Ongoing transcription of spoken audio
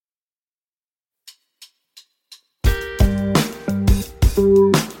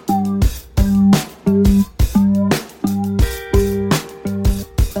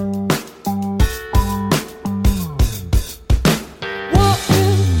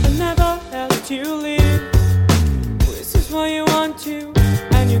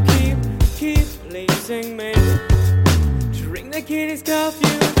wanting me. Drink the kitty's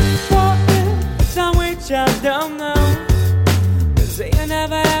curfew. For some which I don't know. They say I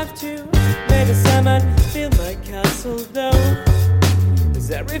never have to. Make a salmon fill my castle though. Is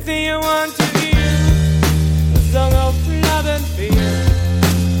everything you want to hear? A song of love and fear.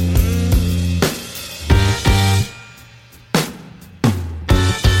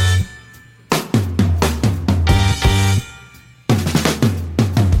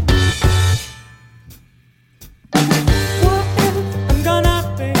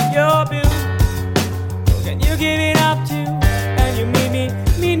 Give it up to, and you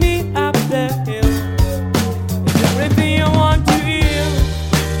meet me up the hill. It's everything you want to hear,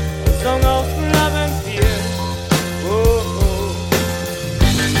 a song of love and fear. Oh, oh.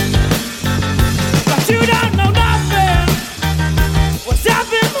 But you don't know nothing, what's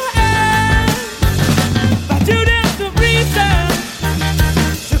up in my head. But you didn't the reason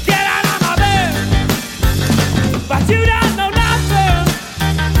to get out of my bed. But you don't know nothing,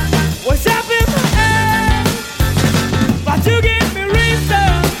 what's up in my head. But you give me reason.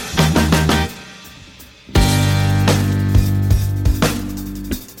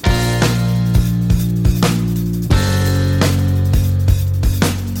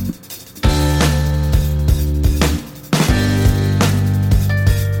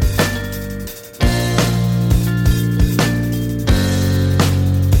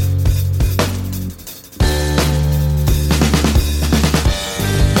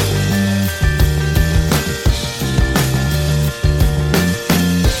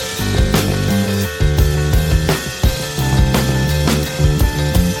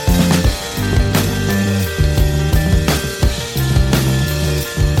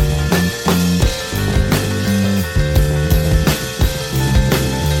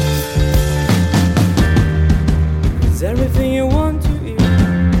 Is everything you want to hear?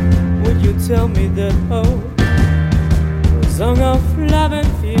 Would you tell me that oh, a song of love and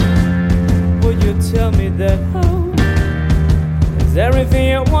fear? Would you tell me that oh, is everything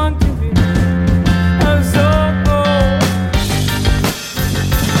you want to hear?